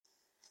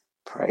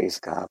Praise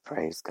God,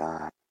 praise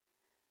God.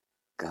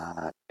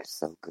 God is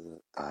so good.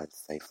 God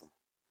is faithful.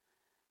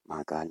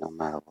 My God, no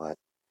matter what,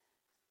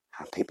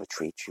 how people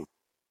treat you,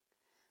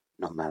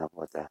 no matter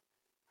what the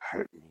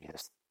hurting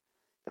is,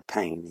 the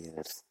pain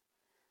is,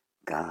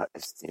 God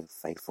is still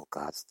faithful.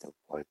 God's still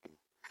working.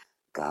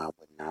 God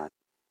would not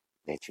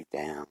let you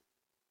down.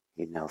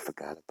 He never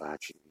forgot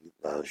about you. He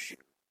loves you.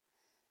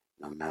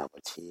 No matter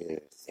what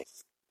tears that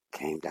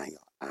came down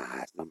your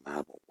eyes, no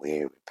matter what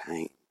weary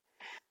pain,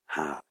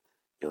 how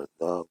your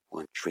loved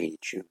one treated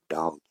you,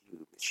 dogged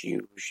you,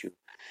 misused you,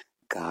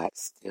 God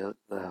still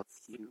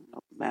loves you no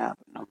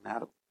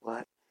matter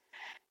what.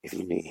 If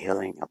you need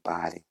healing in your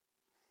body,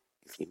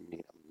 if you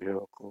need a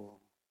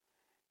miracle,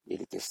 you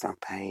need to get some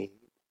pain,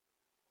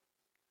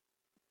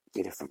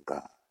 get it from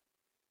God.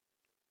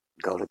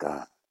 Go to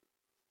God,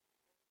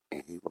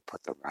 and He will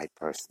put the right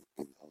person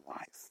in your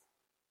life.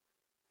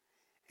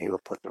 He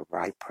will put the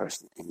right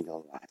person in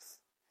your life.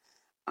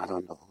 I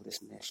don't know who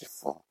this message is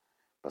for,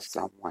 but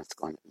someone's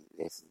going to be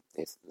listening to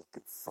this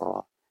looking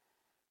for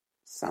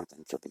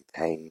something to be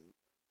paid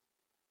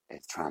and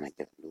trying to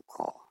get a new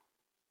car.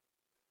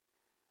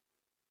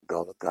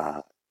 Go to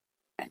God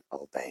and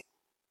obey.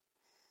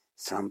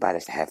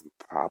 Somebody's having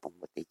a problem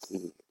with their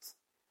kids.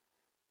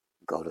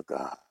 Go to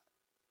God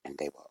and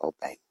they will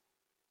obey.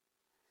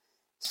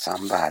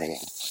 Somebody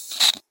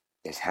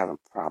is having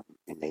a problem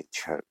in their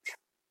church.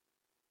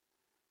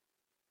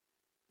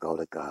 Go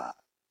to God.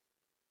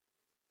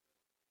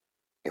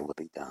 It will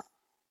be done.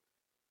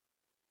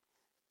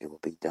 It will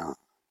be done.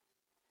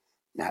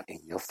 Not in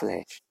your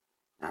flesh,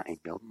 not in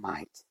your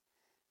might,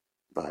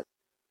 but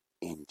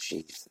in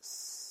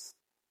Jesus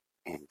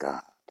and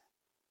God.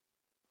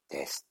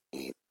 That's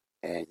it.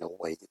 There ain't no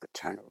way you could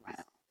turn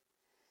around.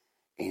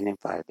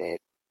 Anybody that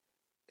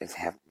is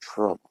having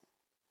trouble,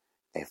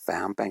 they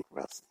found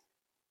bankruptcy,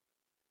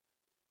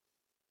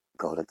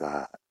 go to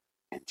God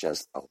and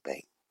just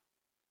obey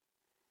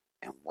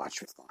and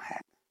watch what's going to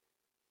happen.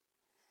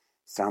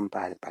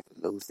 Somebody about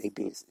to lose their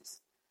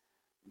business,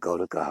 go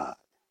to God.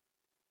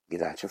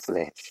 Get out your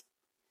flesh.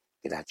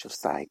 Get out your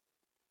sight.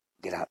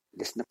 Get out.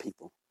 Listen to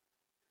people.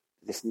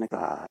 Listen to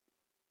God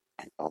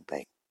and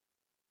obey.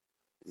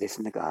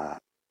 Listen to God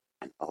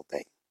and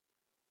obey.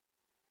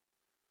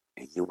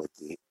 And you will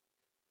get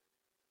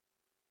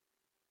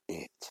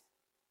it.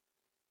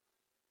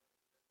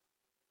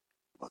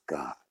 What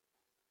God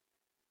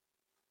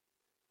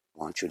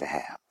wants you to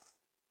have.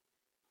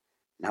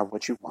 Not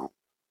what you want.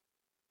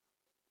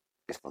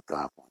 It's what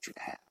God wants you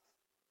to have.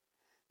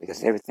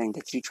 Because everything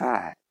that you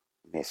tried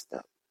messed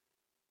up.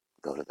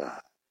 Go to God.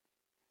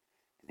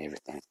 And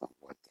everything's going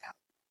to work out.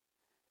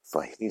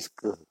 For His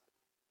good.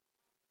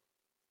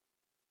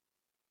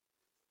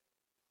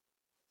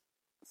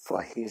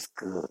 For His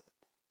good.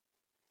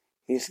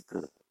 His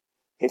good.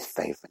 His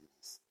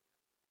faithfulness.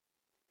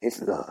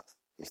 His love.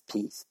 His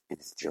peace and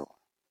His joy.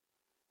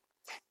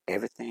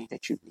 Everything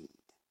that you need.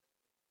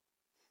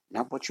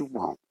 Not what you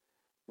want.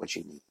 What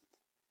you need.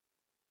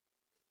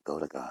 Go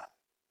to God.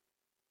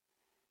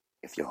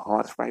 If your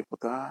heart's right with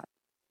God,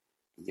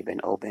 and you've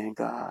been obeying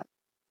God,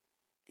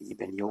 and you've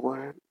been in your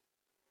word,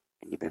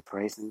 and you've been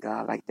praising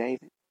God like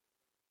David,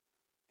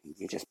 and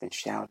you've just been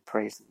shouting,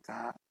 praising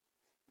God,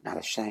 not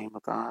ashamed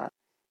of God,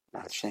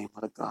 not ashamed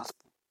of the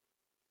gospel,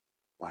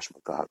 watch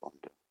what God gonna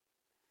do.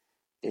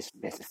 This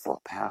message for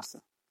a pastor,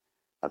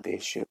 a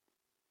bishop,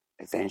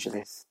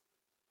 evangelist,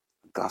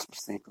 a gospel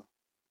singer,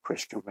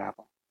 Christian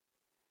rapper.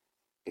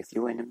 If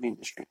you're in the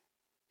ministry,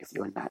 if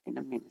you're not in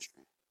the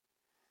ministry,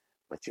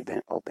 but you've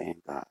been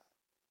obeying God,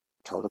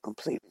 totally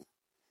completely,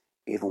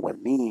 even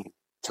when men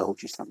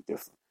told you something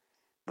different,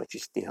 but you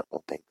still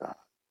obey God.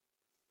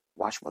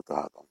 Watch what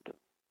God gonna do.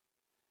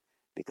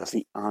 Because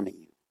He honor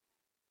you.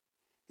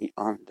 He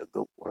honored the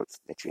good works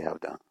that you have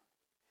done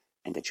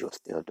and that you are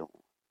still doing.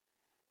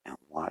 And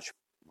watch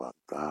what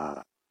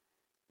God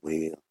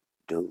will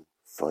do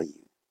for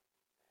you.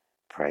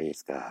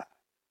 Praise God.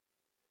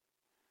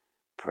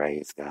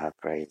 Praise God.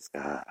 Praise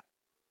God.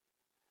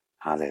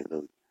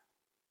 Hallelujah.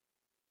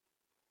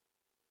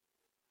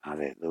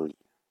 Hallelujah.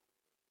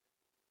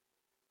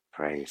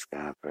 Praise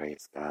God.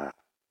 Praise God.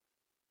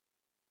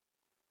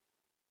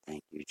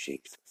 Thank you,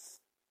 Jesus.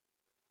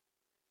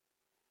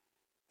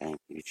 Thank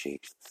you,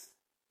 Jesus.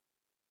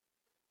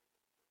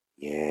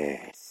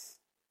 Yes.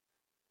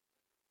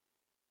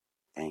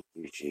 Thank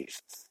you,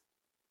 Jesus.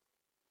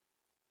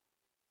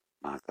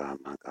 My God,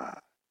 my God.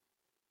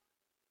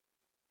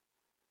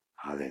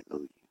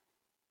 Hallelujah.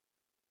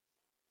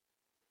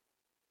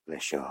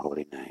 Bless your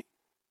holy name.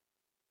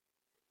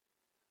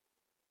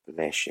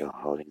 Bless your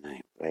holy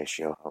name. Bless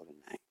your holy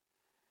name.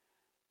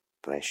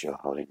 Bless your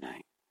holy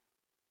name.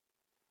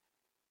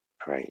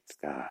 Praise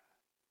God.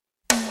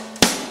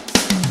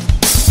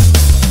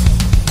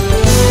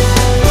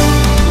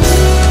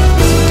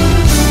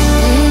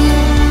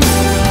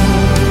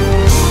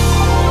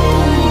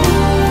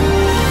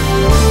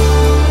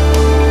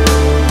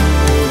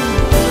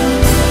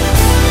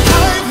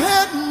 I've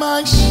had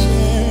my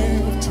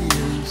share of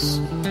tears,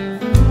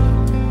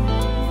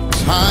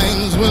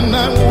 times when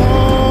I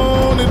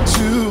wanted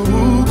to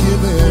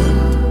give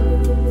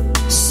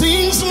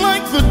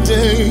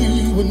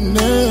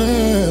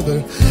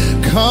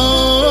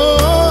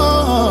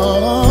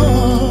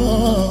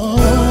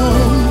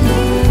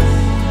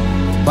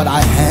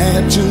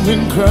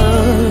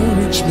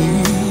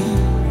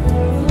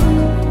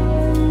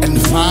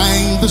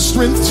the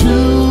strength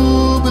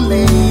to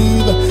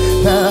believe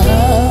that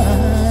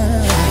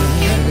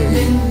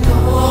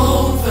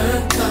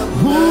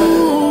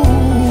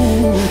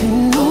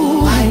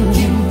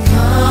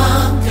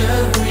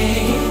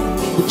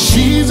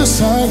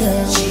Jesus, I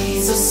am.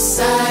 Jesus,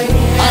 I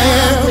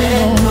am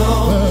an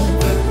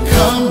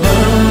overcomer.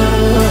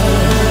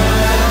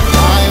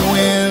 I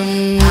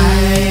win.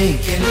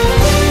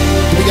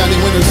 Do we got any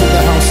winners in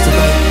the house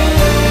tonight?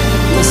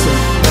 Listen,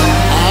 I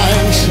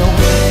shall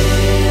win.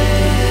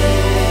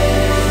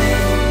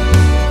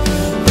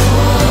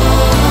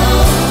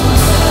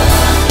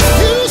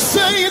 You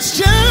say it's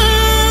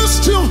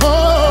just too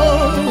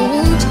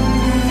hard,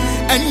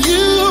 and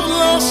you've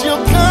lost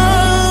your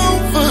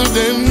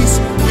confidence.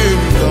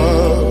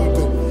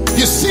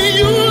 You see,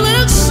 you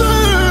let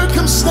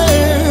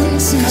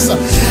circumstances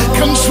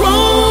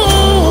control.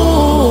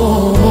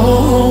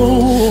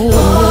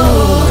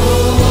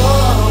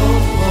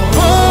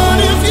 But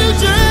if you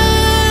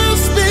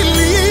just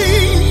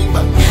believe,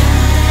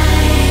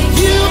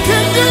 you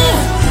can do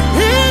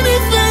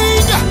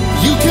anything.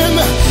 You can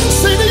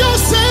say to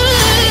yourself,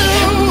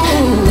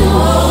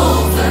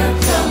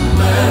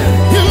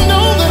 you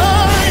know that I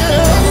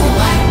am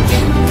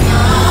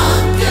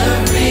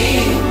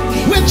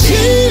with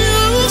Jesus.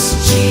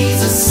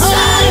 Jesus, I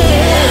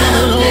am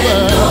an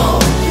overcomer.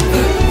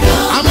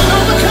 I'm an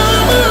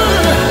overcomer.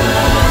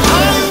 I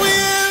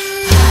win.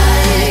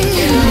 I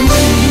can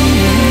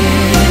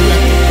win.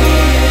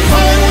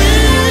 I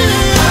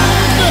win.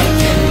 I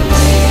can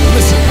win.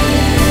 Listen.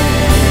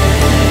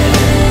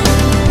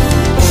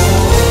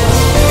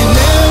 In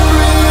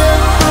every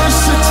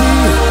adversity,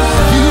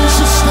 you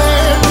should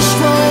stand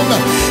strong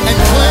and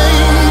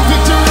claim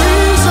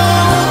victories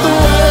on the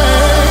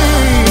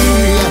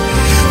way.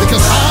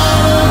 Because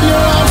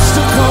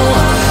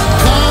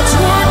God's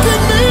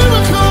working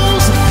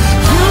miracles.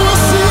 You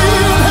will see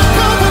and have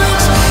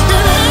confidence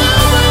in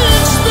every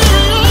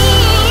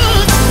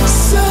experience.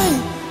 Say,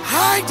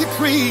 I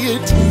decree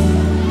it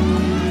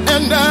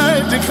and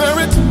I declare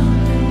it.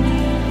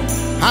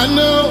 I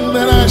know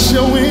that I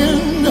shall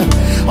win.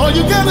 All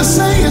you gotta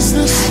say is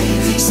this.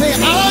 Say,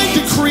 I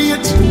decree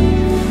it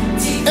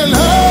and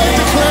I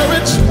declare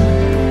it.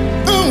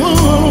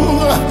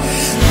 Ooh,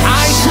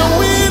 I shall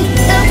win.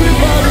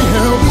 Everybody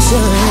help me say,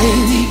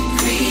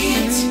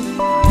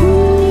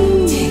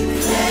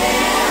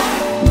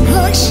 I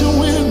shall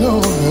win, no,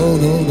 no,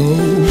 no, no.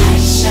 I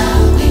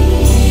shall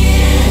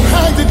win. I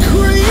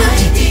decree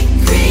it,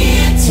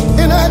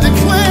 and I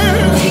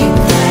declare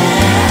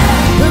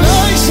that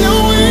I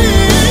shall win.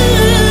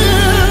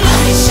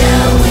 I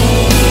shall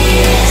win.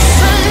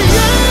 Say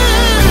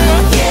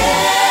yeah.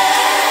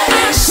 Yeah. I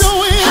shall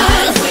win. I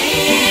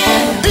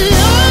win.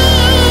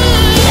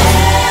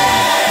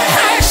 Yeah. I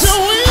shall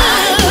win. I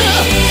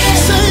win.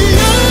 Say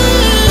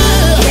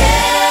yeah.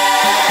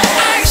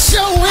 Yeah. I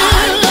shall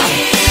win.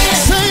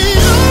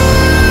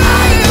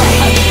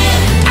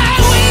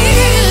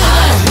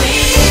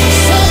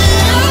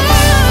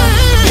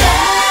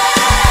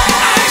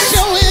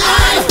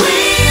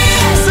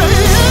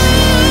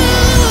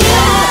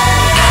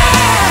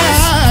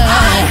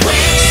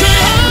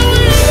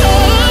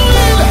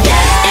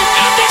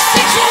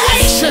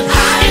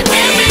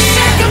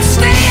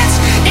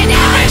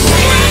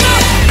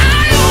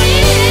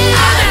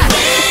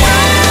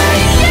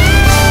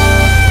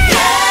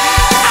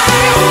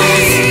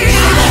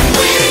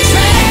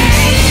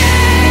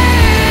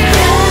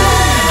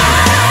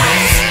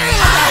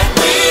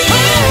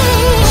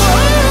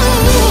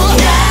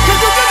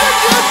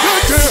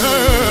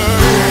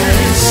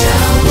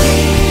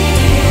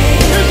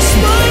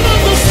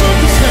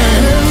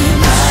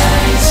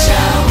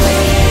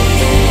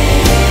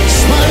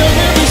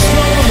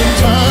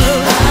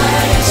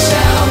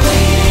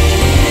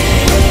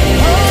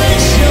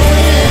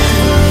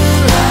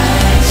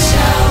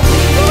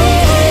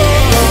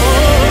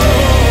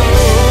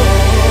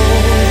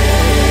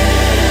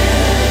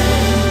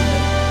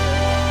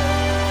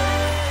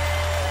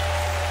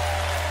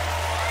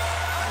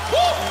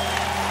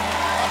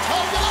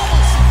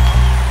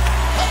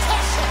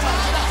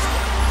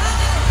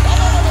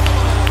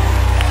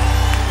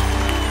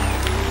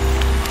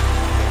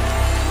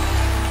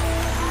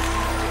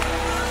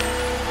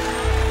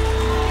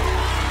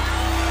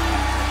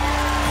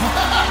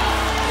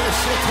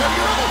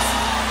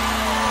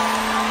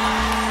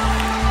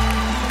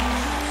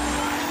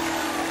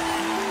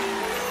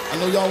 I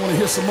know y'all want to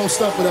hear some more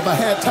stuff, but if I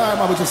had time,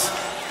 I would just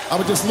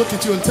look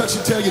at you and touch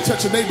your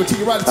neighbor to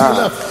your right and to your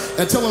left,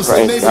 and tell them,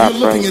 say, neighbor, you're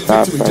looking at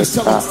victory. Just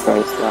tell them.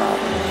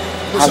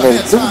 Wish I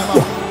had time.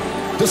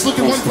 Just look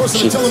at one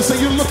person and tell them, say,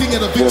 you're looking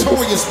at a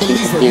victorious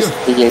believer. You're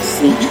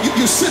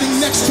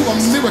sitting next to a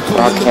miracle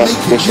in the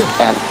making.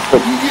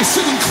 You're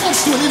sitting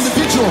close to an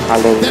individual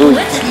that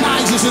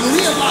recognizes and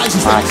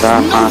realizes that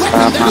no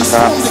weapon that is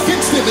formed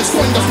against them is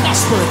going to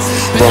prosper.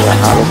 That every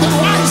tongue that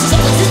rises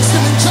up against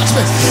them in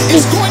judgment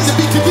is going to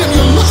be condemned.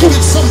 You're looking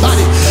at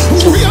somebody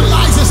who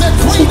realizes that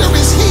greater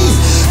is he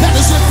that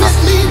is within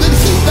me than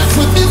he that's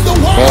within the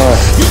world.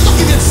 You're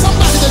looking at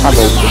somebody that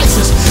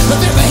realizes that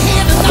they're the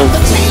head and not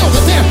the tail,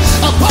 that they're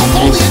above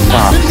Thank you,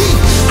 Father.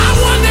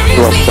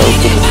 You are so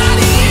good.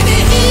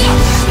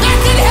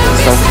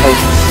 You're so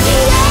faithful.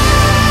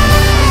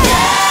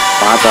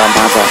 My God,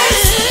 my God.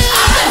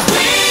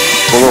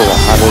 Glory,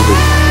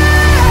 hallelujah.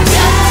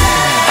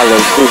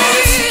 Hallelujah.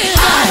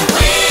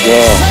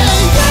 Yeah.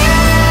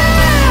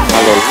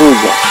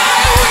 Hallelujah.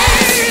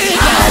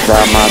 My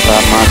God, my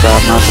God, my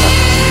God, my God.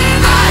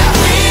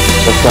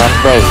 Just I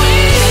pray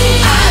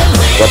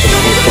that the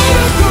peace of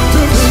God.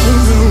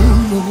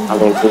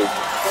 Hallelujah.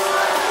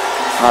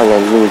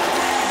 Hallelujah.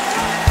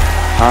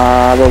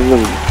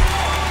 Hallelujah.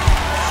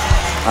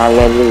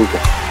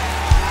 Hallelujah.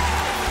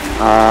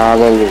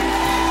 Hallelujah.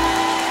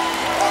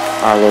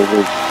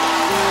 Hallelujah.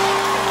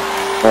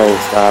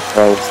 Praise God.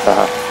 Praise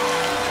God.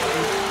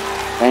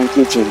 Thank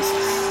you, Jesus.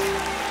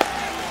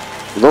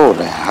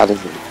 Glory.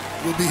 Hallelujah.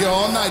 We'll be here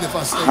all night if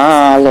I stay.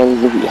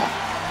 Hallelujah.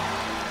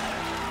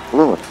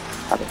 Glory.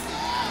 Hallelujah.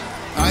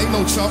 I ain't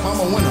no chump. I'm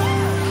a winner.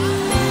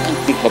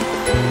 Thank you, Heavenly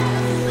Father.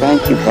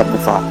 Thank you,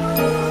 Heavenly Father.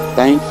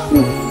 Thank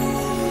you,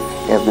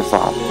 Heavenly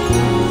Father.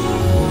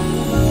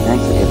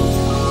 Thank you, Heavenly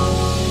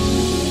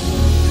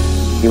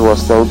Father. You are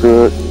so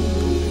good.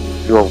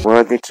 You are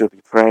worthy to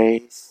be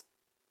praised.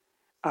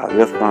 I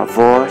lift my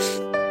voice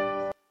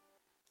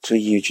to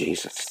you,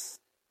 Jesus.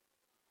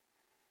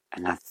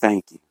 And I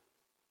thank you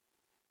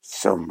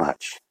so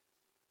much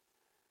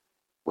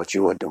what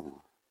you are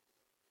doing.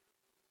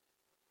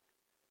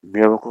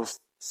 Miracles,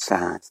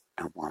 signs,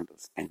 and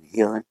wonders, and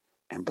healing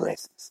and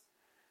blessings.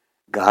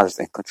 God is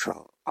in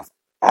control of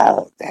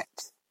all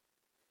that.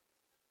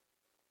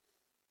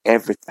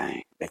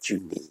 Everything that you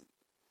need.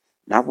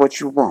 Not what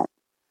you want,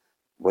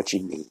 what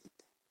you need.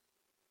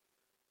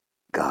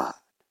 God.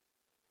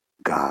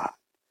 God.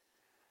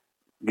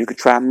 You can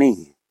try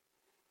me,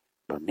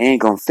 but they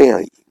ain't going to fail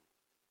you.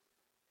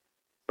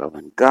 But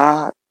when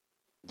God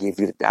gives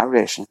you the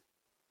direction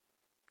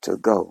to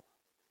go,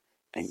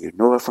 and you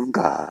know it from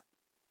God,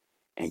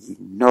 and you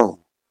know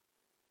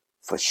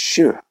for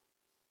sure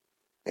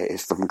that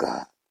it's from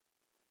God,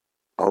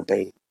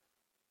 obey.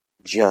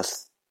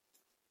 Just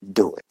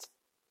do it.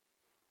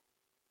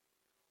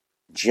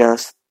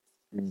 Just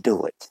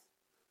do it.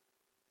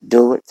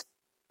 Do it.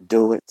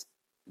 Do it.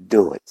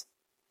 Do it.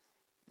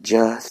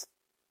 Just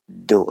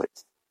do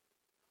it.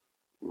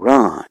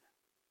 Run.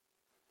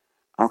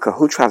 I don't care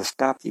who try to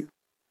stop you,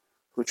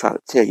 who try to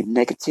tell you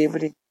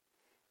negativity,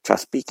 try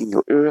to speak in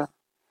your ear,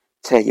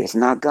 tell you it's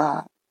not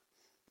God.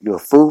 You're a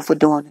fool for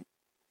doing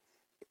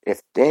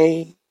it.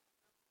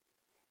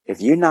 If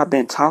you're not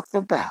been talked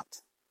about,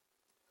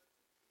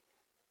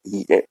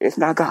 it's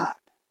not God.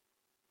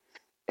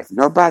 If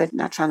nobody's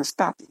not trying to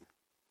stop you,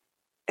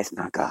 it's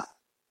not God.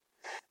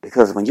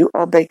 Because when you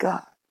obey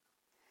God,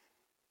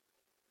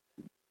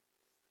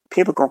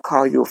 people going to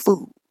call you a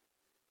fool.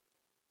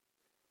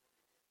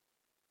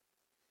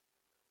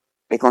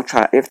 They're going to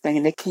try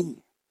everything they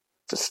can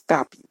to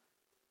stop you.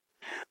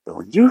 But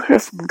when you hear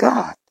from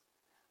God,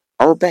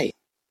 obey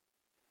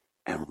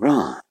and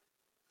run.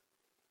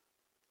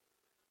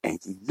 And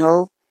you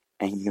know,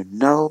 and you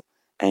know,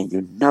 and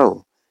you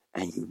know,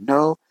 and you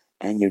know,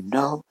 and you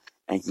know,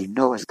 and you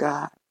know it's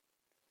God.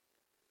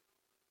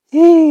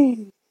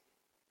 You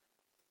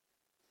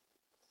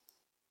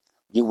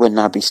will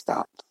not be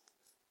stopped.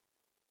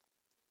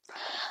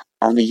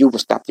 Only you will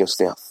stop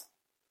yourself.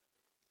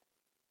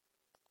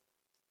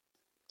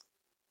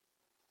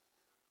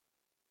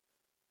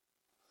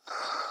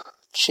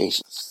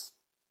 Jesus.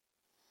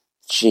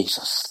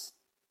 Jesus.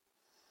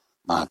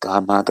 My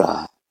God, my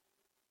God.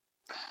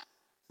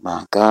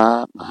 My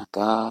God, my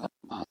God,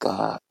 my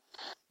God,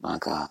 my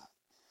God.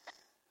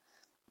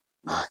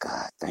 My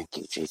God. Thank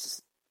you,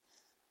 Jesus.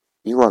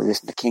 You are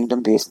listening to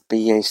Kingdom Business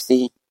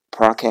BAC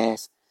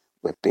podcast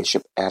with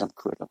Bishop Adam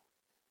Criddle.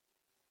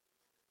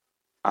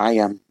 I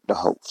am the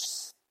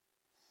host.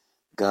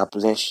 God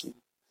bless you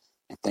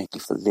and thank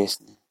you for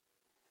listening.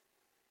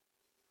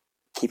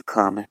 Keep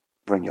coming.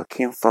 Bring your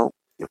kinfolk,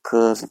 your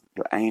cousin,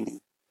 your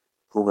auntie,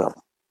 whoever.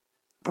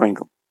 Bring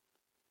them.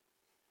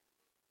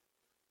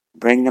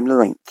 Bring them the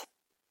link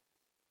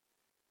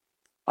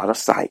or the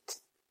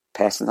site.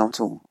 Pass it on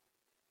to them.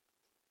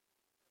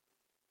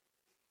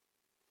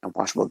 And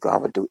watch what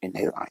God will do in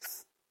their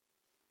life.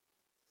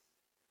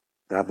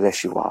 God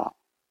bless you all.